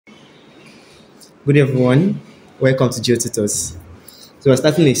Good everyone, welcome to Geotutors. So we're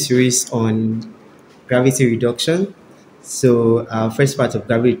starting a series on gravity reduction. So our first part of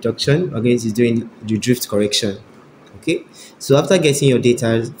gravity reduction, we're going to be doing the drift correction. Okay, so after getting your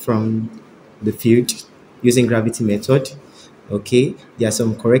data from the field using gravity method, okay, there are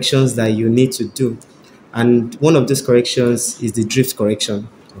some corrections that you need to do. And one of those corrections is the drift correction.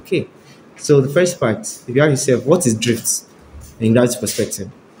 Okay, so the first part, if you ask yourself, what is drift in gravity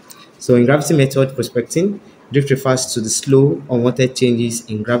perspective? So in gravity method prospecting, drift refers to the slow, unwanted changes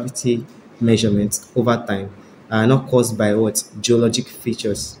in gravity measurements over time, not caused by what? Geologic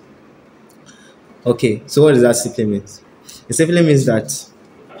features. Okay, so what does that simply mean? It simply means that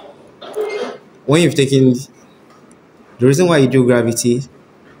when you've taken the reason why you do gravity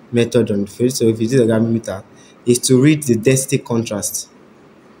method on the field, so if you do the gravimeter, is to read the density contrast.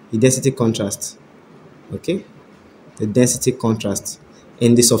 The density contrast. Okay? The density contrast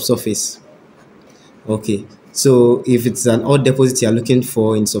in the subsurface. Okay, so if it's an odd deposit you're looking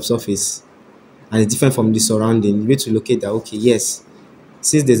for in subsurface and it's different from the surrounding, you need to locate that, okay, yes,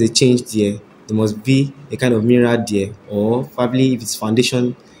 since there's a change there, there must be a kind of mirror there, or probably if it's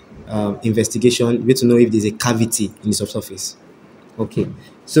foundation investigation, you need to know if there's a cavity in the subsurface. Okay,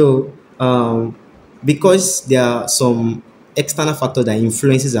 so because there are some external factors that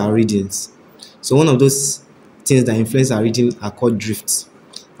influences our readings, so one of those things that influence our reading are called drifts.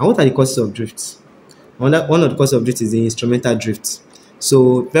 And what are the causes of drifts? One of the causes of drift is the instrumental drift.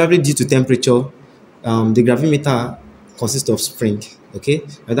 So probably due to temperature, the gravimeter consists of spring. Okay,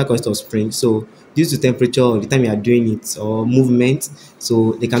 that consists of spring. So due to temperature, or the time you are doing it, or movement,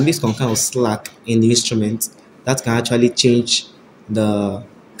 so there can be some kind of slack in the instrument that can actually change the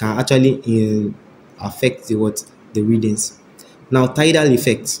can actually affect the readings. Now tidal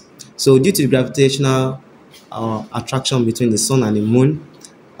effect. So due to the gravitational attraction between the sun and the moon,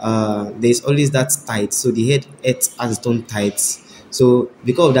 there's always that tide. So the earth has its own tides. So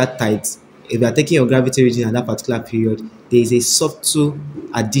because of that tide, if you are taking your gravity reading at that particular period, there is a subtle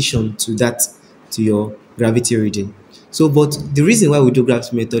addition to that, to your gravity reading. So, but the reason why we do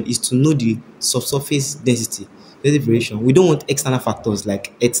gravity method is to know the subsurface density variation. We don't want external factors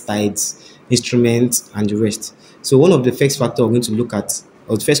like earth tides, instruments, and the rest. So one of the first factor we're going to look at,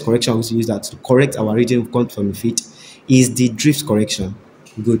 or the first correction we're going to use that to correct our reading come from the feet, is the drift correction.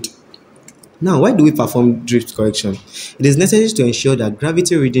 Good. Now, why do we perform drift correction? It is necessary to ensure that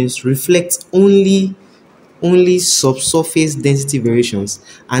gravity readings reflect only subsurface density variations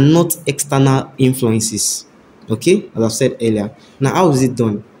and not external influences. Okay, as I've said earlier. Now, how is it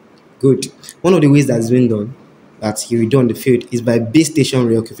done? Good. One of the ways that's been done, that you will do on the field, is by base station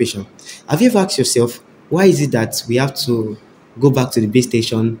reoccupation. Have you ever asked yourself, why is it that we have to go back to the base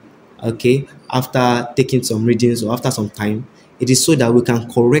station, okay, after taking some readings or after some time? It is so that we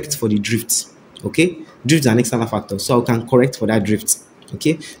can correct for the drift. Okay, drift is an external factor, so we can correct for that drift.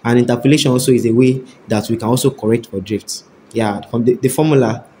 Okay, and interpolation also is a way that we can also correct for drift. Yeah, from the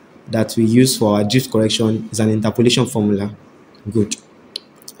formula that we use for our drift correction is an interpolation formula. Good.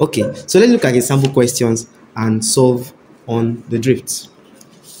 Okay, so let's look at example questions and solve on the drift.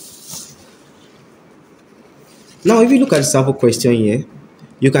 Now, if you look at the sample question here,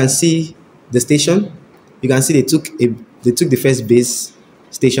 you can see the station. You can see they took the first base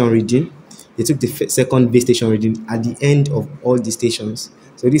station reading. They took the second base station reading at the end of all the stations.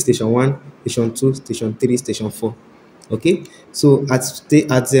 So this station 1, station 2, station 3, station 4. Okay, so at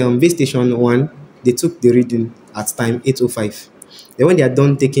base station 1, they took the reading at time 8:05. Then when they are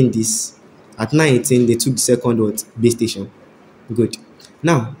done taking this at 9:18, they took the second base station. Good.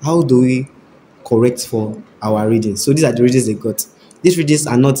 Now, how do we correct for our readings? So these are the readings they got. These readings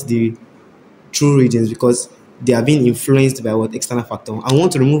are not the true readings because they are being influenced by what external factor. I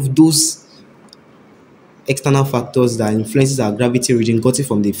want to remove those external factors that influences our gravity reading got it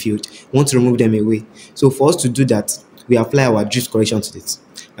from the field. We want to remove them away. So for us to do that, we apply our drift correction to it.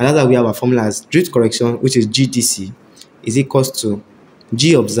 And that's why we have a formula as drift correction, which is GDC, is equals to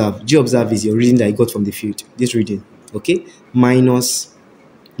G observe. G observe is your reading that you got from the field, this reading, okay, minus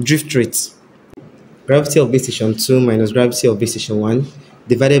drift rate. Gravity of base station 2 minus gravity of base station 1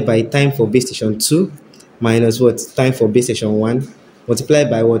 divided by time for base station 2 minus what? Time for base station 1 multiplied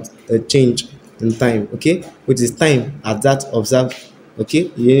by what? The change in time, okay, which is time at that observe, okay,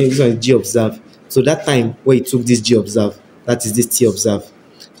 this one is G observe. So that time where you took this G observe, that is this T observe,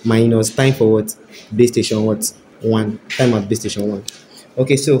 minus time for what? Base station what? 1, time at base station 1.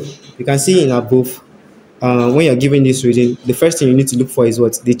 Okay, so you can see in above, when you're giving this reading, the first thing you need to look for is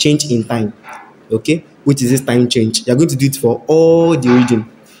what? The change in time. Okay, which is this time change. You're going to do it for all the reading.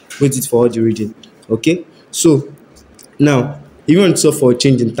 Okay, so now If you want to solve for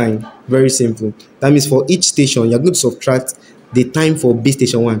change in time, very simple. That means for each station, you're going to subtract the time for base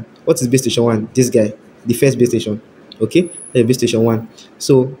station 1. What is base station 1? This guy, the first base station. Okay, that's base station 1.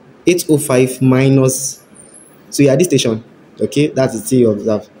 So 805 minus, so you are this station. Okay, that's the thing you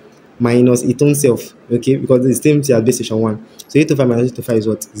observe. Minus its own self. Okay, because it's the same thing as base station 1. So 805 minus 805 is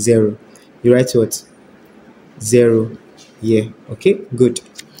what? 0. You write what? 0 here. Okay, good.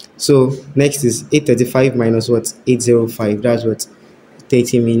 So next is 835 minus what? 805. That's what?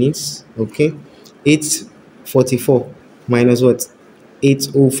 30 minutes. Okay. 844 minus what?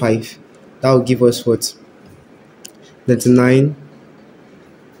 805. That will give us what? 99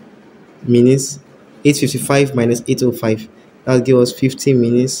 minutes. 855 minus 805. That will give us 50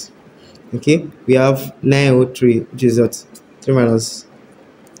 minutes. Okay. We have 903, which is what? 3 minus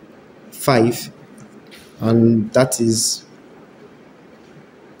 5. And that is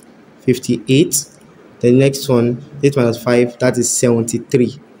 58. The next one, 8 minus 5, that is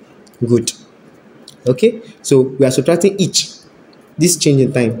 73. Good. Okay, so we are subtracting each. This change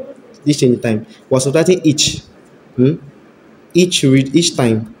in time. We are subtracting each. Each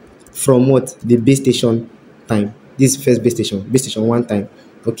time from what? The base station time. This first base station 1 time.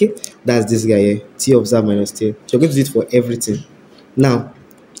 Okay, that's this guy here. T observed minus T. So you're going to do it for everything. Now,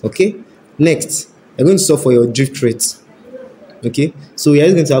 okay, next, you're going to solve for your drift rate. Okay, so we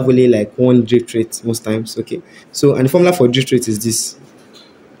are going to have only like one drift rate most times. Okay, so and the formula for drift rate is this.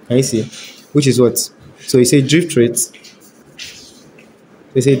 Can you see? Which is what? So you say drift rate.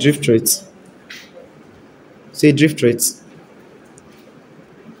 You say drift rate. Say drift rate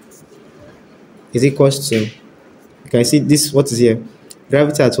is equals to. You can see this. What is here?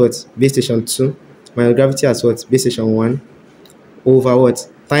 Gravity at what? Base station 2 minus gravity at what? Base station 1 over what?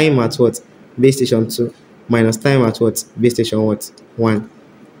 Time at what? Base station 2 minus time at what? Base station what? 1.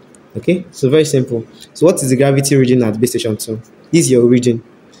 Okay, so very simple. So what is the gravity reading at base station 2? This is your reading.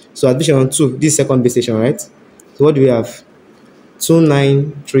 So at base station 2, this is second base station, right? So what do we have?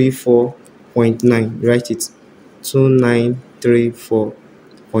 2934.9. Write it.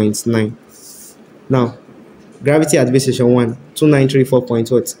 2934.9. Now, gravity at base station 1, 2934 point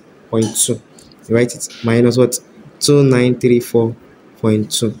what? 0.2. Write it. Minus what?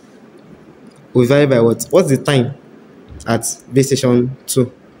 2934.2. We divide by what? What's the time at base station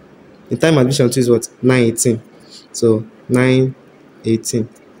 2? The time at base station 2 is what? 918. So 918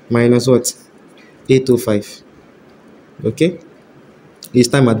 minus what? 805. Okay? It's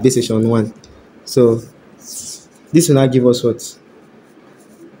time at base station 1. So this will now give us what?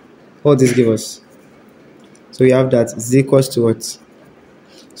 What this give us? So we have that is equals to what?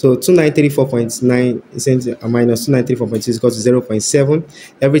 So 2934.9 essentially minus 2934.2 is equal to 0.7.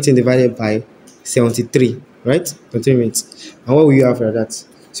 Everything divided by 73, right? 20 minutes. And what will you have for that?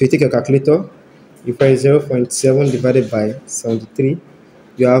 So you take your calculator, you press 0.7 divided by 73,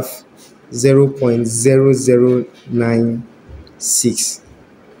 you have 0.0096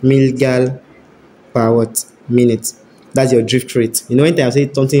 milligal per what? Minute. That's your drift rate. You know, when I say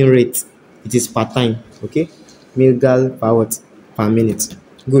something rate, it is per time. Okay, milligal per what? Per minute.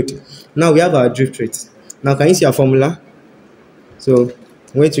 Good. Now we have our drift rate. Now can you see our formula? So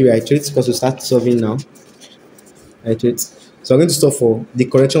I'm going to reiterate because we start solving now. Iterate. So I'm going to stop for the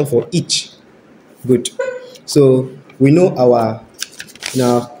correction for each. Good. So we know our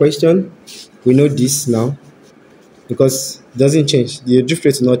question. We know this now because it doesn't change. The drift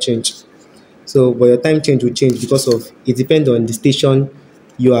rate will not change. So but your time change will change because of it depends on the station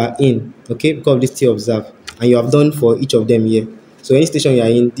you are in. Okay, because of this T observe, and you have done for each of them here. So any station you are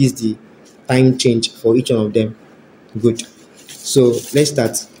in, this is the time change for each one of them. Good. So let's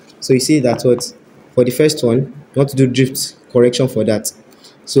start. So you see that what for the first one, you want to do drift correction for that.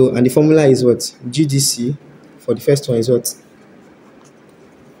 So and the formula is what? GDC for the first one is what?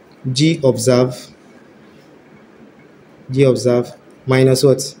 G observe minus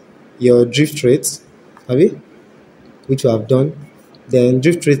what? Your drift rate, have you? Which you have done. Then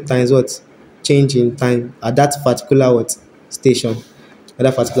drift rate times what? Change in time at that particular what? Station. At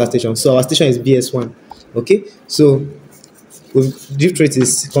that particular station. So our station is BS1. Okay, so drift rate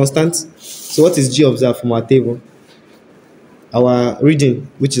is constant. So what is G observed from our table? Our reading,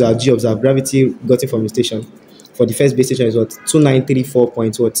 which is our G observed, gravity gotten from the station for the first base station is what? 2934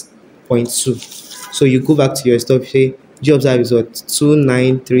 point what? 0.2. So you go back to your stuff, say G observed is what?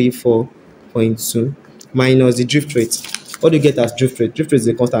 2934.2 minus the drift rate. What do you get as drift rate? Drift rate is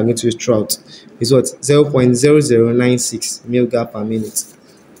the constant I'm going to use throughout. Is what? 0.0096 milligal per minute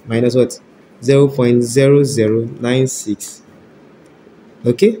minus what? 0.0096.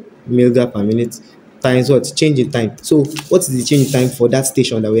 Okay, milligal per minute times what? Change in time. So what is the change in time for that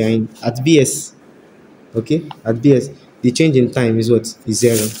station that we are in at BS? Okay, at BS The change in time is what? Is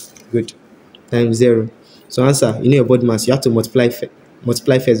 0. Good. Times 0. So answer, you know your body mass, you have to multiply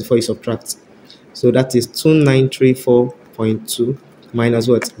first before you subtract. So that is 2934.2 minus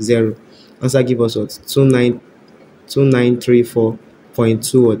what? 0. Answer give us what?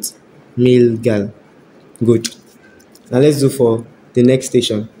 2934.2 what? Mil gal. Good. Now let's do for the next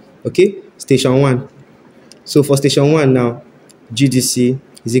station. Okay, station 1. So for station 1 now, GDC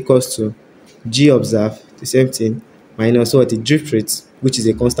is equals to G observe, the same thing, minus what? The drift rate, which is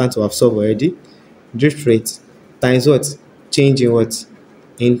a constant we have solved already. Drift rate times what? Change in what?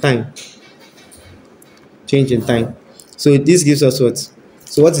 In time. Change in time. So this gives us what?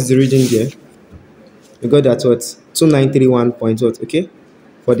 So what is the reading there? We got that what? 2931 point what? Okay.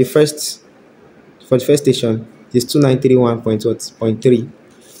 For the first station, is 2931 point what? Point 3.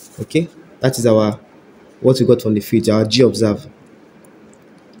 Okay. That is our what we got from the field, our G observe.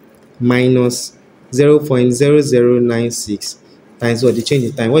 Minus 0.0096 times what? The change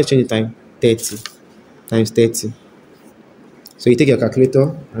in time. What is change in time? 30 times 30. So you take your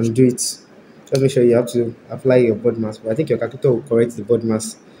calculator and do it. Just make sure you have to apply your body mass. But I think your calculator will correct the body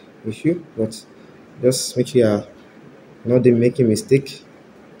mass with you. But just make sure you're not making mistake.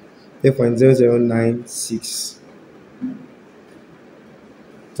 0.0096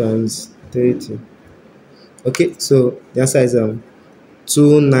 times 30. Okay, so the answer is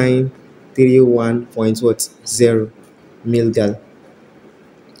 2931 point what? 0 milgal.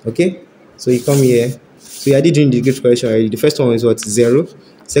 Okay, so you come here. So you already doing the drift correction already. The first one is what? 0.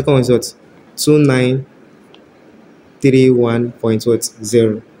 Second one is what? 2931 point what?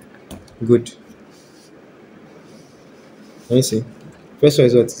 0. Good. Can you see? First one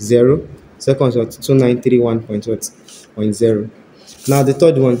is what? 0. Second one is what? 2931 point what? Point 0. Now the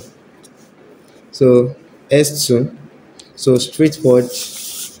third one. So S2. So straightforward,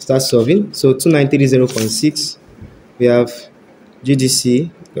 start solving. So 2930.6. We have GDC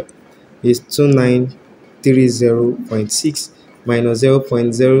is 2930.6 minus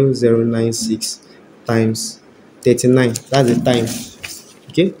 0.0096 times 39. That's the time.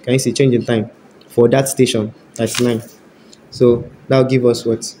 Okay, can you see change in time for that station? 39. So that'll give us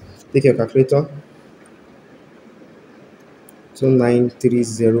what? Take your calculator.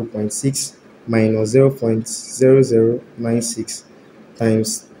 2930.6 minus 0.0096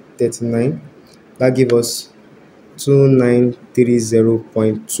 times 39. That gives us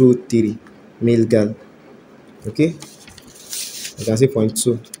 2930.23 milgal. Okay, you can say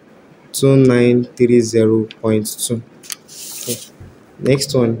 0.2. 2930.2. Okay.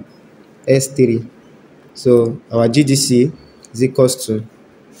 Next one, S3. So our GDC is equals to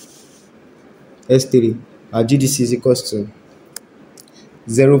S3. Our GDC is equals to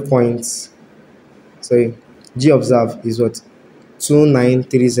 0. Sorry, G observe is what?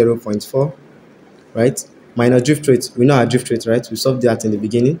 2930.4, right? Minus drift rate. We know our drift rate, right? We solved that in the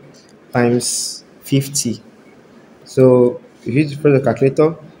beginning. Times 50. So if you press the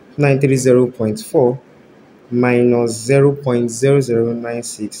calculator, 930.4 minus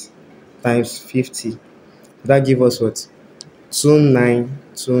 0.0096 times 50. That gives us what?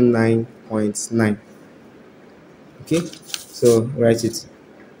 2929.9. Okay, so write it.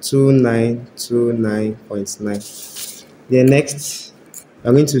 2929.9. Then next,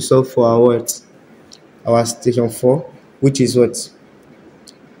 I'm going to solve for our what? Our station 4, which is what?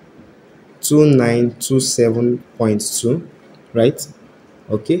 2927.2, right?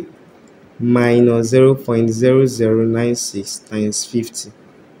 Okay, minus 0.0096 times 50.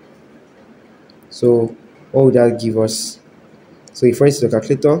 So what would that give us? So if I use the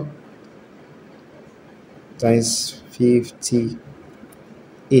calculator, times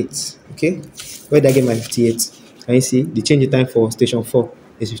 58. Okay, where did I get my 58? Can you see the change in time for station 4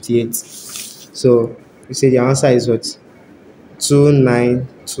 is 58? So we say the answer is what?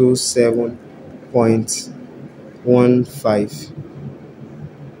 2927.15.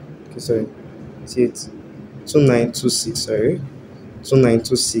 Okay, sorry, 58. 2926, sorry.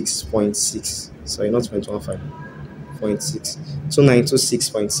 2926.6. Sorry, not 0.15. 0.6.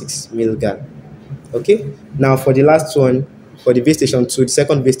 2926.6 milgal. Okay, now for the last one, for the base station 2, the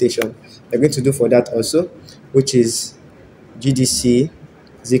second base station, we're going to do for that also, which is GDC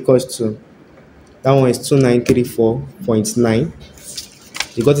is equals to, that one is 2934.9.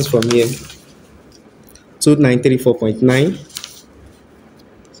 You got it from here. 2934.9.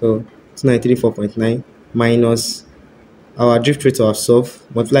 So 2934.9 minus our drift rate of solve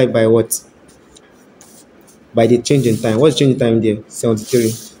multiplied by what? By the change in time. What's the change in time there?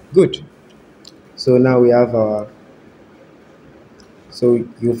 73. Good. So now we have our, so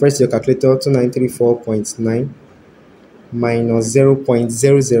you first your calculator, 2934.9 minus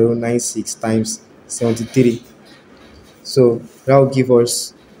 0.0096 times 73. So that will give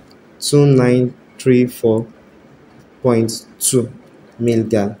us 2934.2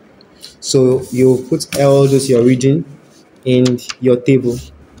 milligram. So you put all those you're reading in your table.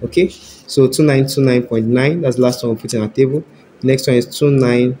 Okay, so 2929.9, that's the last one we put in our table. Next one is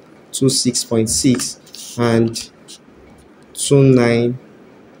 2926.6 and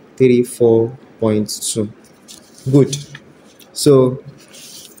 2934.2. Good. So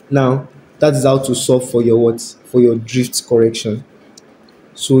now that is how to solve for your what? For your drift correction.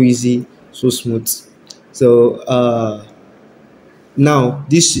 So easy, so smooth. So now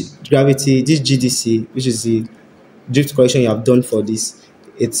this gravity, this GDC, which is the drift correction you have done for this,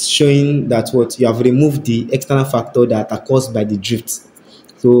 it's showing that what you have removed the external factor that are caused by the drift.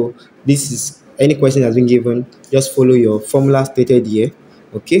 So this is any question that's been given, just follow your formula stated here.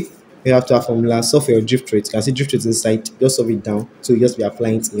 Okay, you have to have formula, solve for your drift rate. You can see drift rate inside, just solve it down. So you just be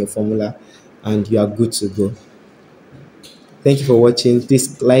applying it in your formula and you are good to go. Thank you for watching.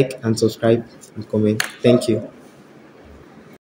 Please like and subscribe and comment. Thank you.